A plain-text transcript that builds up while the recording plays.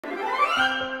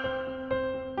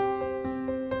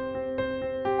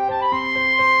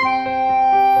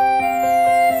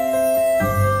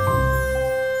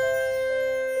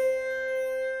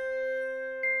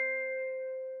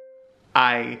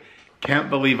can't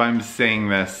believe I'm saying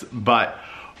this, but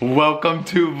welcome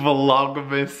to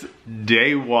Vlogmas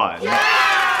Day 1.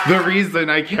 Yeah! The reason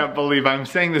I can't believe I'm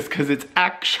saying this because it's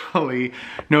actually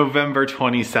November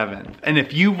 27th. And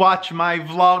if you watch my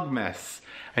Vlogmas,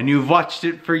 and you've watched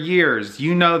it for years,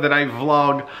 you know that I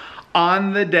vlog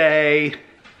on the day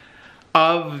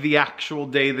of the actual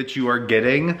day that you are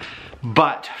getting.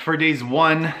 But for days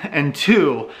 1 and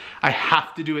 2, I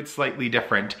have to do it slightly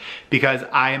different because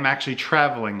I am actually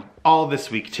traveling all this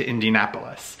week to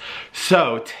Indianapolis.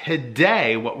 So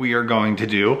today what we are going to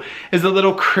do is a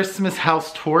little Christmas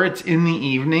house tour. It's in the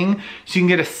evening, so you can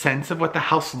get a sense of what the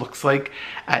house looks like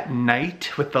at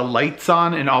night with the lights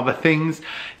on and all the things.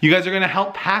 You guys are gonna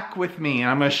help pack with me,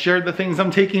 and I'm gonna share the things I'm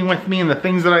taking with me and the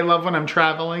things that I love when I'm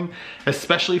traveling,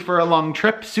 especially for a long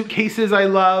trip. Suitcases I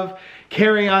love,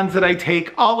 carry-ons that I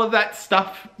take, all of that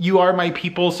stuff. You are my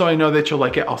people, so I know that you'll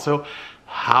like it. Also,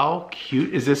 how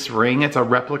cute is this ring? It's a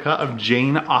replica of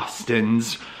Jane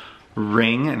Austen's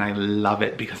ring, and I love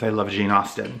it because I love Jane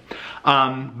Austen.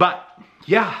 But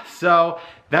yeah, so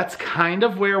that's kind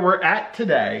of where we're at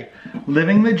today.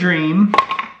 Living the dream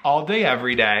all day,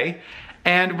 every day.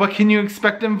 And what can you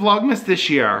expect in Vlogmas this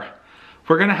year?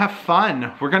 We're gonna have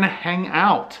fun. We're gonna hang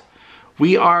out.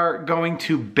 We are going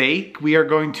to bake, we are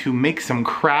going to make some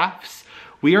crafts,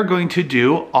 we are going to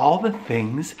do all the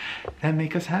things that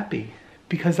make us happy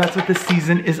because that's what this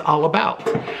season is all about.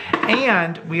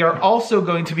 And we are also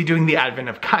going to be doing the Advent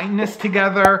of Kindness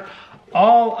together,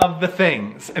 all of the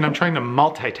things. And I'm trying to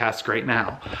multitask right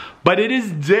now, but it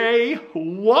is day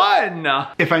 1.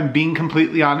 If I'm being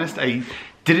completely honest, I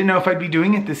didn't know if I'd be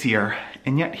doing it this year,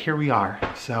 and yet here we are.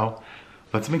 So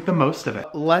let's make the most of it.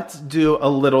 Let's do a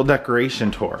little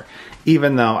decoration tour,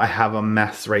 even though I have a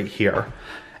mess right here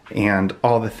and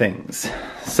all the things.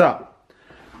 So,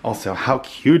 also, how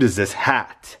cute is this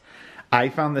hat? I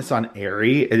found this on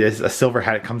Aerie. It is a silver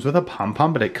hat. It comes with a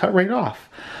pom-pom, but it cut right off.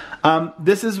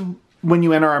 This is when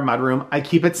you enter our mudroom. I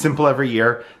keep it simple every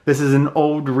year. This is an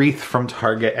old wreath from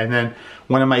Target, and then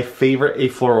one of my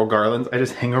favorite floral garlands. I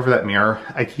just hang over that mirror.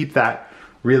 I keep that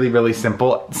really, really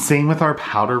simple. Same with our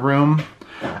powder room.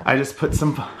 I just put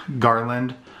some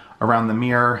garland around the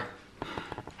mirror,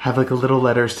 have like a little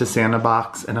letters to Santa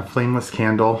box and a flameless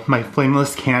candle. My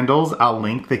flameless candles, I'll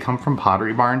link, they come from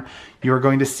Pottery Barn. You're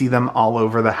going to see them all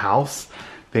over the house.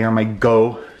 They are my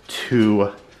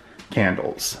go-to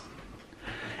candles.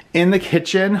 In the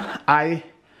kitchen, I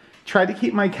try to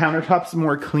keep my countertops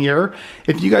more clear.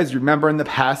 If you guys remember in the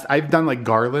past, I've done like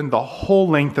garland the whole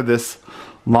length of this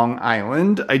Long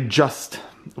Island. I just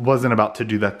wasn't about to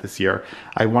do that this year.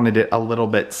 I wanted it a little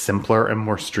bit simpler and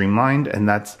more streamlined, and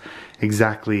that's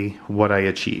exactly what I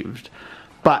achieved.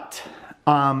 But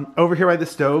over here by the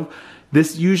stove,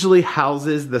 this usually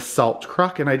houses the salt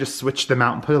crock, and I just switched them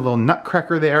out and put a little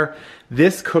nutcracker there.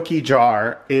 This cookie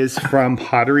jar is from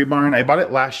Pottery Barn. I bought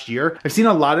it last year. I've seen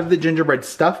a lot of the gingerbread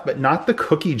stuff, but not the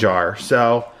cookie jar.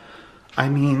 So, I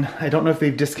mean, I don't know if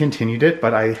they've discontinued it,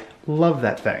 but I love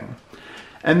that thing.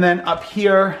 And then up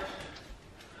here,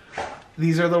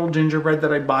 these are little gingerbread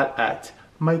that I bought at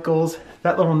Michael's.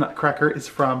 That little nutcracker is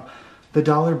from the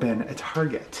dollar bin at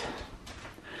Target.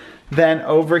 Then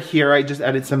over here, I just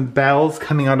added some bells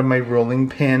coming out of my rolling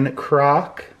pin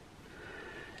crock.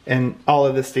 And all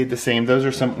of this stayed the same. Those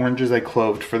are some oranges I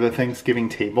cloved for the Thanksgiving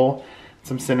table.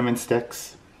 Some cinnamon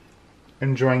sticks.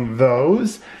 Enjoying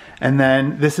those. And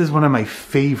then this is one of my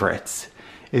favorites,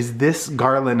 is this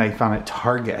garland I found at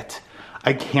Target.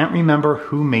 I can't remember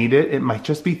who made it. It might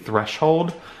just be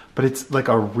Threshold, but it's like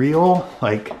a real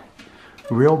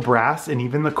brass, and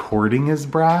even the cording is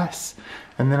brass.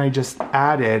 And then I just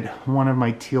added one of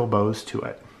my teal bows to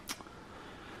it.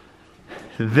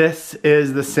 This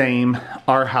is the same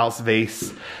Our House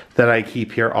vase that I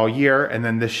keep here all year. And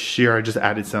then this year I just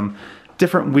added some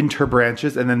different winter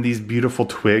branches and then these beautiful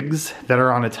twigs that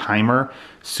are on a timer.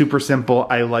 Super simple.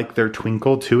 I like their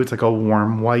twinkle too. It's like a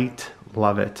warm white.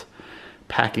 Love it.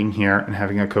 Packing here and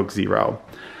having a Coke Zero.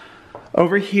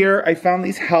 Over here, I found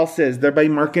these houses. They're by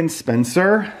Mark &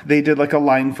 Spencer. They did like a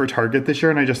line for Target this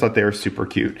year, and I just thought they were super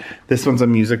cute. This one's a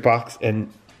music box, and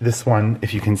this one,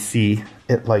 if you can see,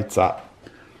 it lights up.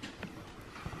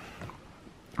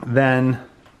 Then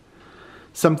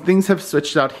some things have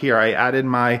switched out here. I added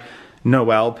my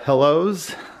Noel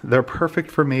pillows. They're perfect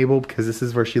for Mabel because this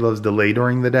is where she loves to lay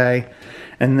during the day.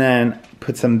 And then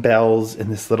put some bells in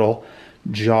this little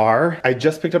jar. I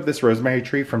just picked up this rosemary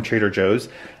tree from Trader Joe's.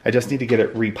 I just need to get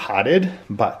it repotted,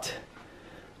 but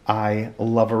I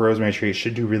love a rosemary tree. It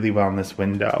should do really well in this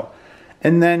window.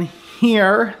 And then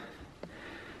here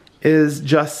is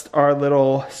just our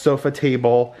little sofa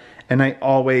table And I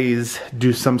always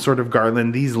do some sort of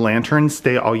garland. These lanterns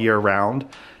stay all year round.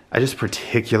 I just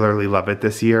particularly love it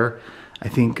this year. I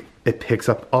think it picks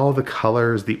up all the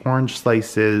colors, the orange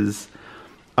slices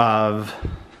of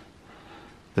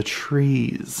the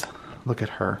trees. Look at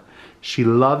her. She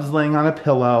loves laying on a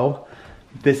pillow.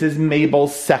 This is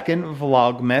Mabel's second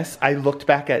Vlogmas. I looked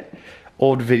back at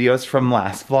old videos from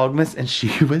last Vlogmas and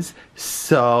she was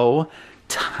so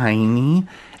tiny.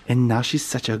 And now she's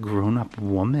such a grown-up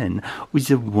woman.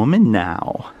 She's a woman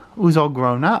now who's all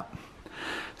grown up.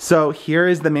 So here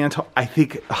is the mantle. I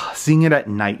think seeing it at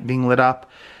night being lit up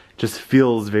just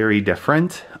feels very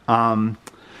different. Let's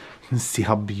see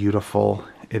how beautiful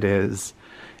it is.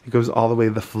 It goes all the way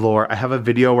to the floor. I have a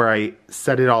video where I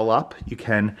set it all up. You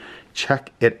can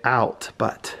check it out,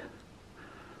 but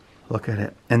look at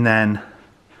it. And then,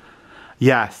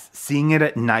 yes, seeing it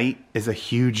at night is a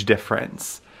huge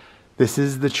difference. This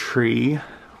is the tree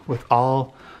with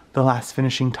all the last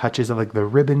finishing touches of like the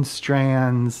ribbon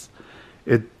strands.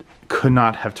 It could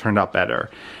not have turned out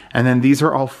better. And then these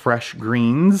are all fresh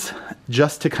greens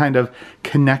just to kind of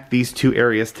connect these two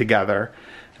areas together.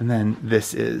 And then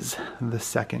this is the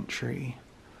second tree.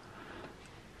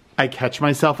 I catch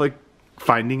myself like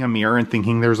finding a mirror and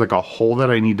thinking there's like a hole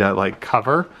that I need to like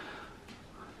cover.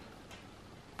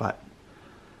 But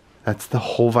that's the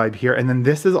whole vibe here. And then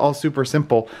this is all super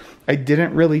simple. I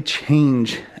didn't really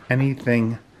change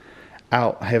anything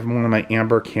out. I have one of my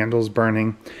amber candles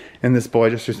burning. In this bowl I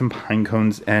just threw some pine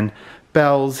cones and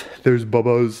bells. There's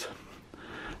Bubba's.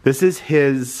 This is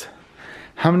his.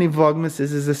 How many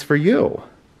Vlogmases is this for you?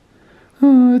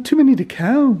 Too many to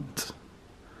count.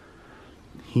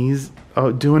 He's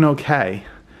doing okay.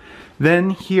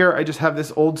 Then here I just have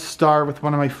this old star with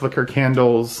one of my flicker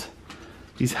candles.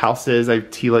 These houses, I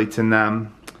have tea lights in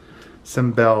them.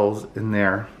 Some bells in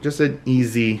there. Just an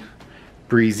easy,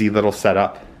 breezy little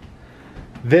setup.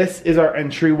 This is our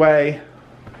entryway.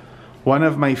 One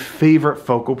of my favorite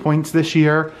focal points this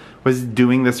year was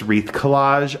doing this wreath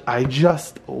collage. I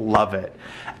just love it.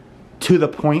 To the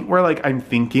point where like I'm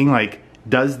thinking like,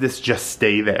 does this just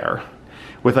stay there?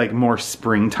 With like more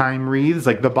springtime wreaths.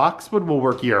 Like the boxwood will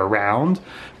work year round,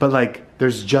 but like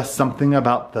there's just something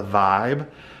about the vibe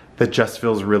that just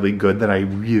feels really good that I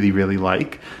really, really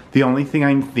like. The only thing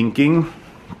I'm thinking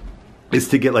is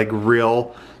to get like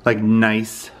real, like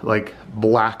nice, like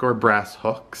black or brass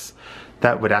hooks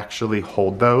that would actually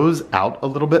hold those out a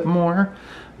little bit more.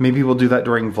 Maybe we'll do that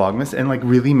during Vlogmas and like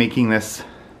really making this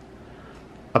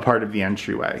a part of the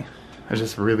entryway. I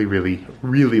just really, really,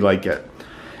 really like it.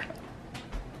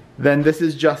 Then this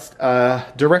is just a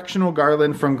directional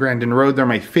garland from Grandin Road. They're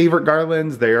my favorite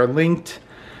garlands. They are linked.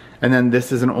 And then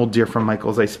this is an old deer from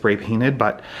Michael's I spray painted,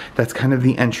 but that's kind of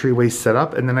the entryway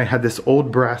setup. And then I had this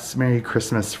old brass Merry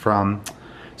Christmas from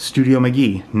Studio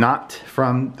McGee, not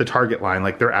from the Target line,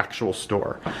 like their actual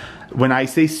store. When I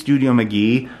say Studio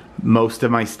McGee, most of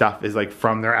my stuff is like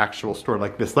from their actual store.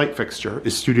 Like this light fixture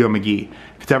is Studio McGee.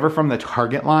 If it's ever from the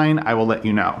Target line, I will let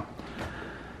you know.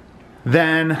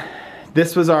 Then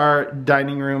this was our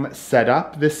dining room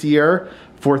setup this year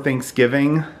for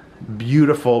Thanksgiving.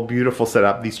 Beautiful, beautiful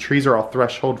setup. These trees are all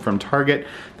Threshold from Target.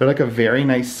 They're like a very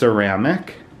nice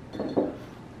ceramic.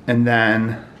 And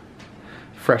then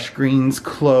fresh greens,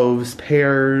 cloves,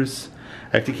 pears.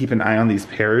 I have to keep an eye on these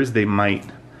pears. They might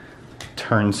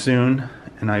turn soon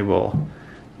and I will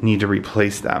need to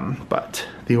replace them. But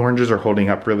the oranges are holding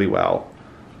up really well,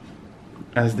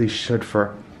 as they should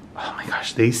for, oh my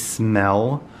gosh, they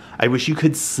smell. I wish you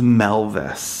could smell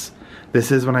this. This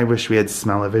is when I wish we had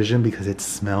smell-o-vision because it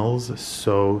smells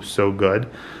so, so good.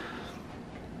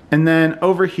 And then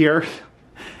over here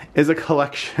is a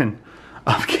collection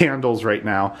of candles right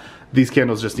now. These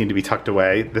candles just need to be tucked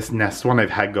away. This Nest one I've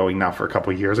had going now for a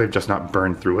couple years. I've just not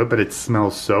burned through it, but it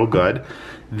smells so good.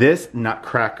 This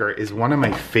Nutcracker is one of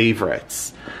my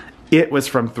favorites. It was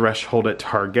from Threshold at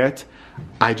Target.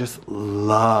 I just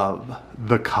love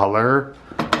the color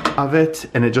of it,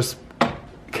 and it just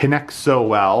connects so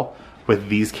well with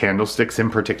these candlesticks in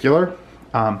particular.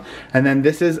 And then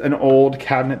this is an old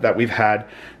cabinet that we've had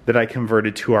that I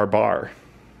converted to our bar.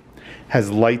 Has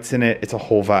lights in it, it's a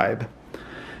whole vibe.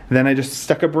 And then I just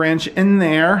stuck a branch in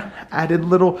there, added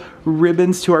little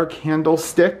ribbons to our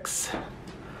candlesticks.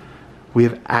 We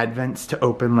have Advents to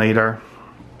open later.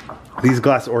 These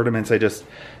glass ornaments I just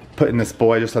put in this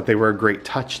bowl. I just thought they were a great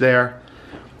touch there.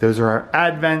 Those are our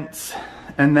Advents.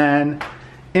 And then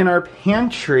in our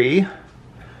pantry,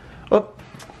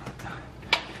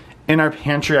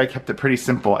 I kept it pretty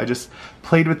simple. I just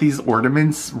played with these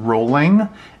ornaments rolling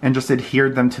and just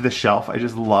adhered them to the shelf. I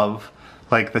just love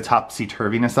like the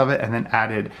topsy-turviness of it, and then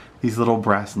added these little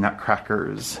brass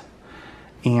nutcrackers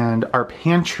And our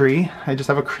pantry, I just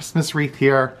have a Christmas wreath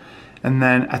here. And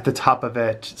then at the top of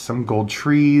it, some gold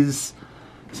trees,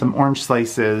 some orange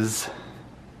slices.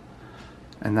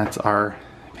 And that's our,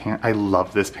 I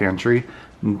love this pantry.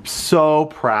 I'm so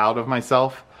proud of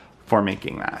myself for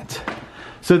making that.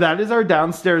 So that is our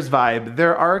downstairs vibe.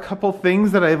 There are a couple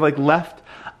things that I've like left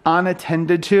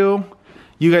unattended to.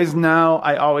 You guys know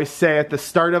I always say at the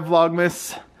start of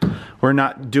Vlogmas, we're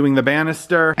not doing the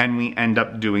banister, and we end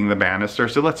up doing the banister.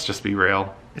 So let's just be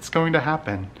real. It's going to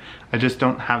happen. I just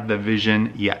don't have the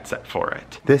vision yet set for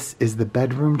it. This is the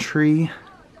bedroom tree.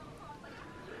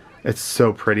 It's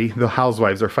so pretty. The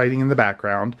housewives are fighting in the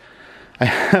background. I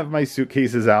have my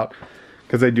suitcases out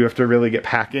because I do have to really get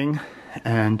packing,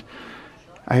 and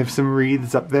I have some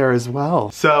wreaths up there as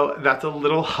well. So that's a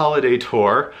little holiday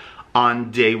tour on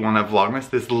day one of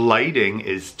Vlogmas. This lighting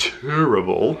is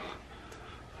terrible.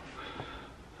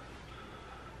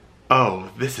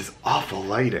 Oh, this is awful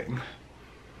lighting.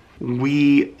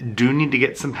 We do need to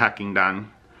get some packing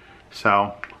done,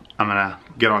 so I'm gonna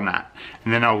get on that.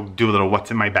 And then I'll do a little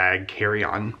what's in my bag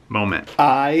carry-on moment.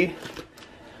 I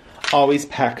always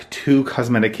pack 2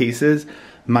 cosmetic cases.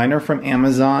 Mine are from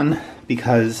Amazon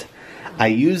because I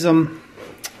use them,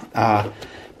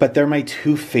 but they're my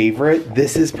 2 favorite.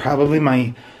 This is probably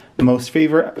my most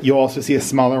favorite. You'll also see a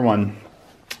smaller one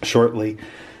shortly.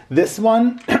 This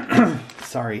one,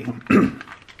 sorry,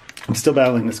 I'm still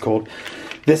battling this cold.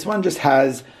 This one just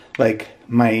has like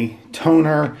my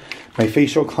toner, my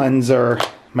facial cleanser,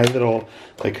 my little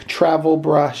like travel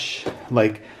brush,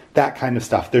 like that kind of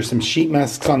stuff. There's some sheet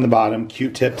masks on the bottom,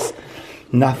 Q-tips,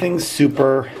 nothing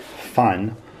super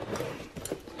fun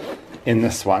in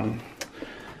this one.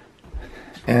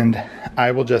 And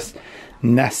I will just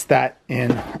nest that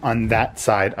in on that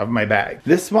side of my bag.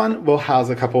 This one will house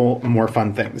a couple more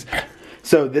fun things.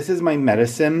 So this is my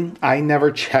medicine. I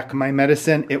never check my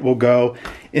medicine. It will go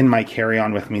in my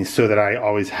carry-on with me so that I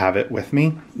always have it with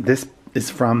me. This is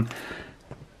from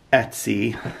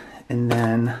Etsy. And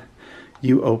then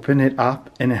you open it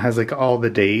up and it has like all the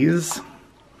days.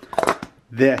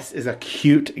 This is a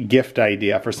cute gift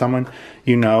idea for someone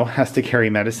you know has to carry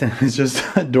medicine. It's just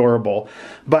adorable.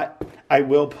 But I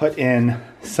will put in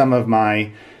some of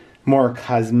my more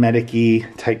cosmetic-y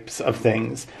types of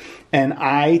things. And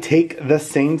I take the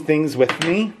same things with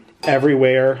me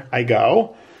everywhere I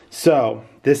go. So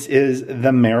this is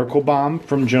the Miracle Balm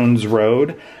from Jones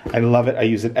Road. I love it. I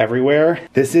use it everywhere.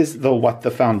 This is the What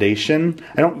the Foundation.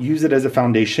 I don't use it as a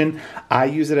foundation. I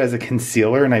use it as a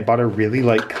concealer, and I bought a really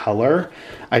light color.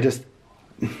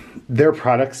 Their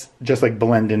products just like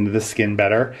blend into the skin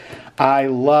better. I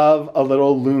love a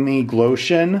little Lumi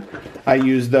Glotion. I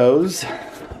use those.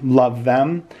 Love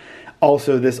them.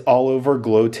 Also, this all over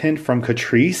glow tint from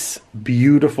Catrice.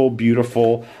 Beautiful,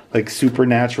 beautiful, like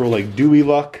supernatural, like dewy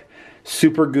look.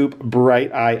 Supergoop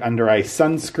Bright Eye Under Eye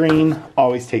Sunscreen.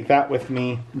 Always take that with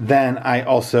me. Then I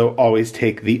also always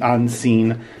take the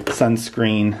Unseen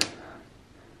Sunscreen.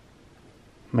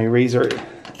 My razor.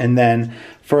 And then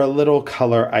for a little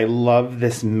color, I love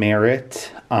this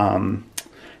Merit.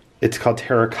 It's called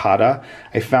Terracotta.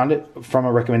 I found it from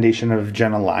a recommendation of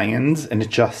Jenna Lyons, and it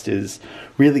just is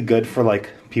really good for like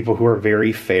people who are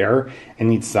very fair and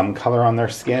need some color on their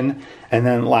skin. And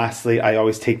then lastly, I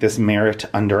always take this Merit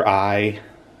Under Eye.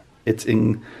 It's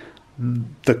in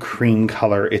the cream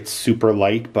color. It's super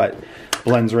light, but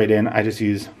blends right in. I just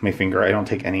use my finger. I don't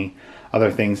take any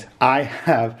other things. I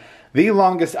have the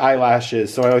longest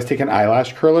eyelashes, so I always take an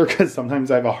eyelash curler because sometimes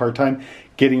I have a hard time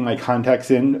getting my contacts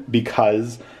in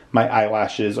because my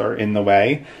eyelashes are in the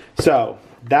way. So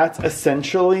that's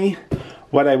essentially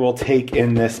what I will take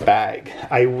in this bag.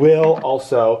 I will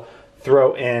also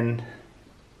throw in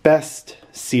Best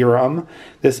Serum,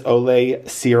 this Olay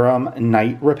Serum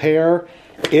Night Repair.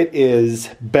 It is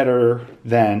better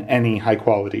than any high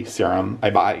quality serum I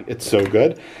buy. It's so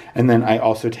good. And then I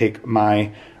also take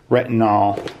my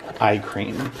Retinol Eye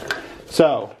Cream.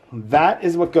 So that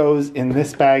is what goes in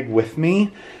this bag with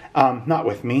me. Not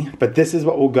with me, but this is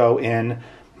what will go in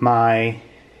my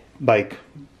like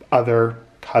other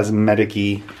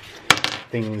cosmetic-y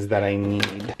things that I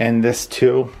need. And this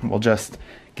too will just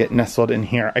get nestled in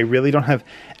here. I really don't have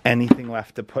anything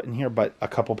left to put in here but a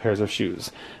couple pairs of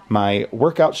shoes. My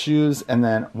workout shoes and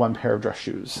then 1 pair of dress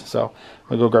shoes. So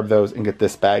I'll go grab those and get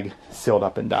this bag sealed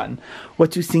up and done.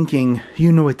 What you thinking?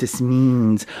 You know what this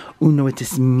means. You know what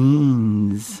this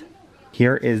means.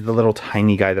 Here is the little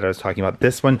tiny guy that I was talking about.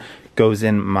 This one goes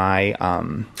in my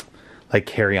like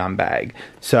carry-on bag.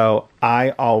 So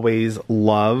I always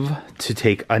love to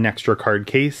take an extra card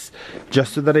case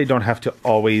just so that I don't have to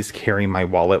always carry my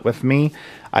wallet with me.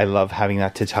 I love having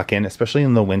that to tuck in, especially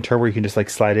in the winter where you can just like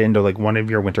slide it into like one of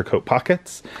your winter coat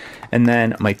pockets. And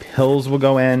then my pills will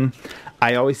go in.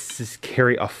 I always just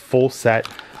carry a full set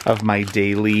of my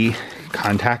daily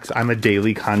contacts. I'm a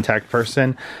daily contact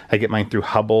person. I get mine through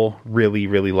Hubble. Really,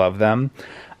 really love them.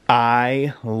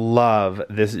 I love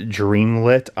this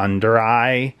Dreamlit under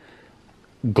eye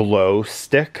glow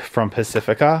stick from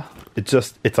Pacifica.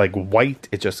 It's like white.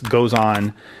 It just goes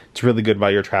on. It's really good while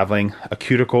you're traveling. A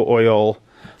cuticle oil,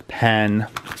 pen.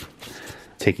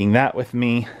 Taking that with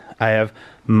me. I have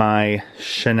my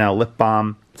Chanel lip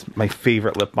balm. It's my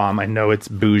favorite lip balm. I know it's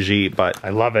bougie, but I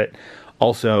love it.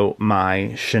 Also,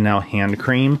 my Chanel hand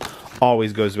cream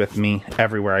always goes with me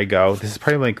everywhere I go. This is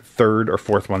probably like third or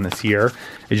fourth one this year.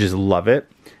 I just love it.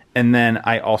 And then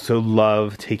I also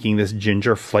love taking this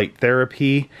ginger flight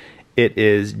therapy. It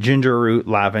is ginger root,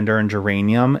 lavender, and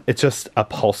geranium. It's just a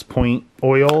pulse point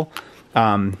oil.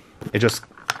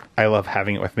 I love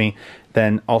having it with me.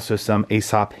 Then also some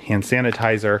Aesop hand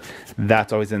sanitizer.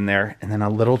 That's always in there. And then a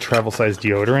little travel size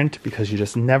deodorant because you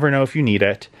just never know if you need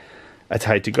it. A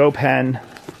Tide to Go pen.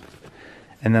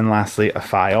 And then lastly, a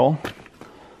file.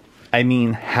 I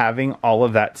mean, having all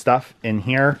of that stuff in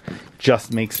here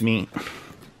just makes me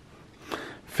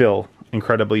feel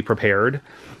incredibly prepared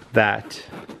that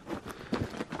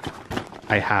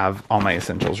I have all my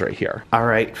essentials right here. All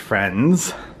right,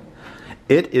 friends,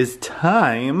 it is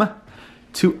time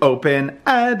to open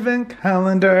advent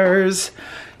calendars.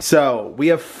 So we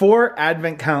have 4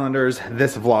 advent calendars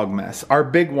this Vlogmas. Our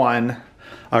big one,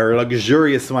 our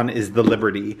luxurious one, is the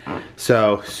Liberty.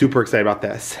 So super excited about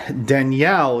this.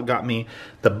 Danielle got me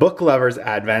the Book Lovers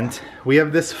Advent. We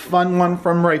have this fun one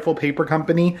from Rifle Paper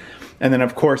Company. And then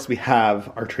of course we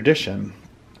have our tradition.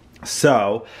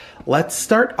 So let's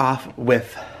start off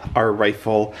with our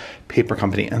Rifle Paper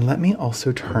Company. And let me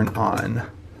also turn on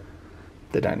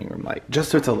the dining room light just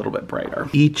so it's a little bit brighter.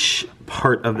 Each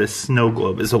part of this snow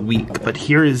globe is a week, but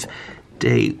here is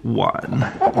day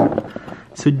 1.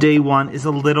 So day 1 is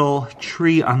a little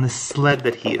tree on the sled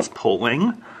that he is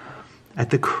pulling at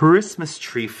the Christmas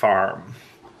tree farm.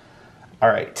 All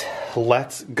right,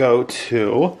 let's go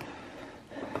to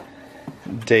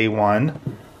day 1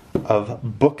 of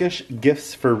Bookish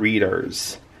Gifts for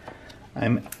Readers.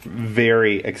 I'm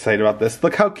very excited about this.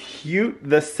 Look how cute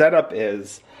the setup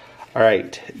is. All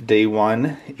right, day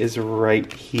 1 is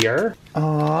right here.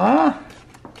 Aww.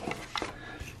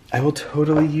 I will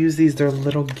totally use these. They're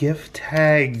little gift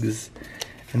tags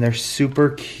and they're super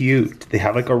cute. They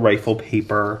have like a rifle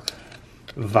paper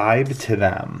vibe to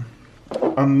them.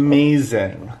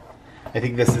 Amazing. I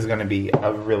think this is gonna be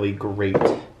a really great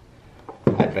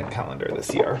advent calendar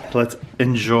this year. Let's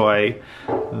enjoy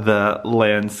the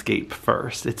landscape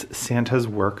first. It's Santa's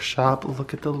workshop.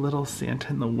 Look at the little Santa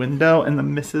in the window and the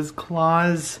Mrs.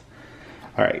 Claus.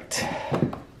 All right.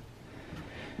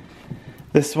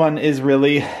 This one is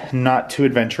really not too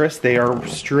adventurous. They are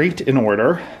straight in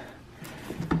order,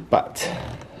 but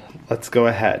let's go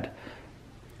ahead.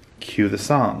 Cue the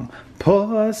song.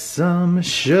 Pour some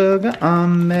sugar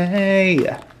on me.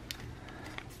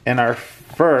 And our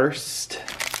first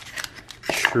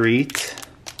treat,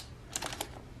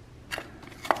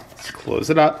 let's close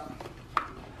it up.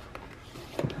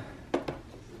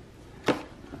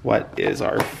 What is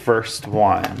our first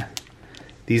one?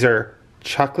 These are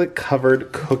chocolate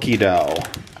covered cookie dough.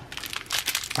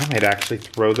 I might actually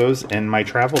throw those in my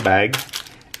travel bag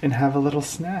and have a little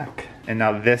snack. And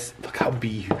now this, look how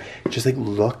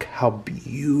look how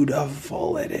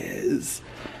beautiful it is.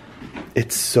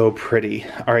 It's so pretty.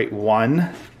 All right, one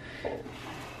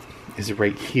is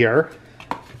right here.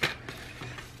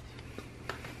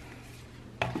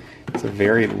 It's a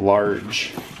very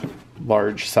large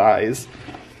size.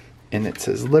 And it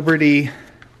says Liberty.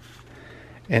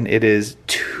 And it is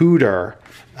Tudor,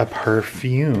 a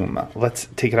perfume. Let's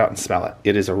take it out and smell it.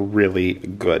 It is a really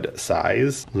good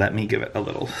size. Let me give it a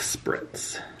little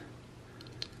spritz.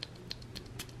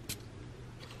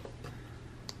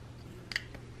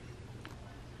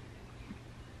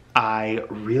 I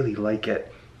really like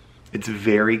it. It's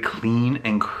very clean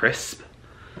and crisp.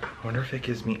 I wonder if it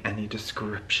gives me any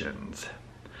descriptions.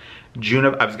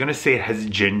 Juniper, I was gonna say it has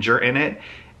ginger in it.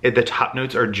 The top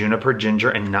notes are juniper, ginger,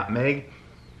 and nutmeg.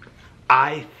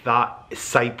 I thought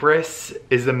cypress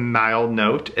is a mild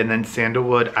note, and then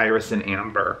sandalwood, iris, and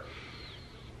amber.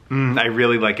 I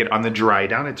really like it. On the dry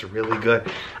down, it's really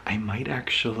good. I might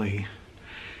actually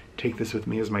take this with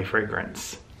me as my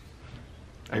fragrance.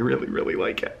 I really, really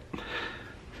like it.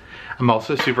 I'm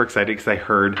also super excited because I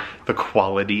heard the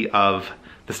quality of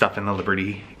the stuff in the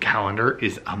Liberty calendar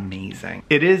is amazing.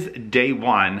 It is day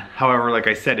 1, however, like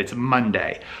I said, it's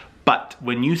Monday. But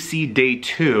when you see day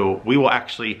 2, we will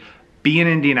actually be in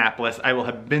Indianapolis. I will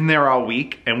have been there all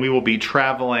week and we will be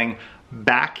traveling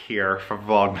back here for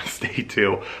Vlogmas day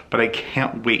 2. But I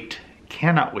can't wait,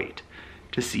 cannot wait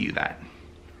to see you then.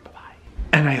 Bye-bye.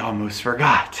 And I almost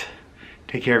forgot.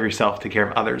 Take care of yourself, take care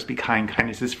of others, be kind,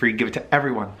 kindness is free, give it to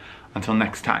everyone. Until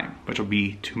next time, which will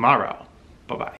be tomorrow. Bye-bye.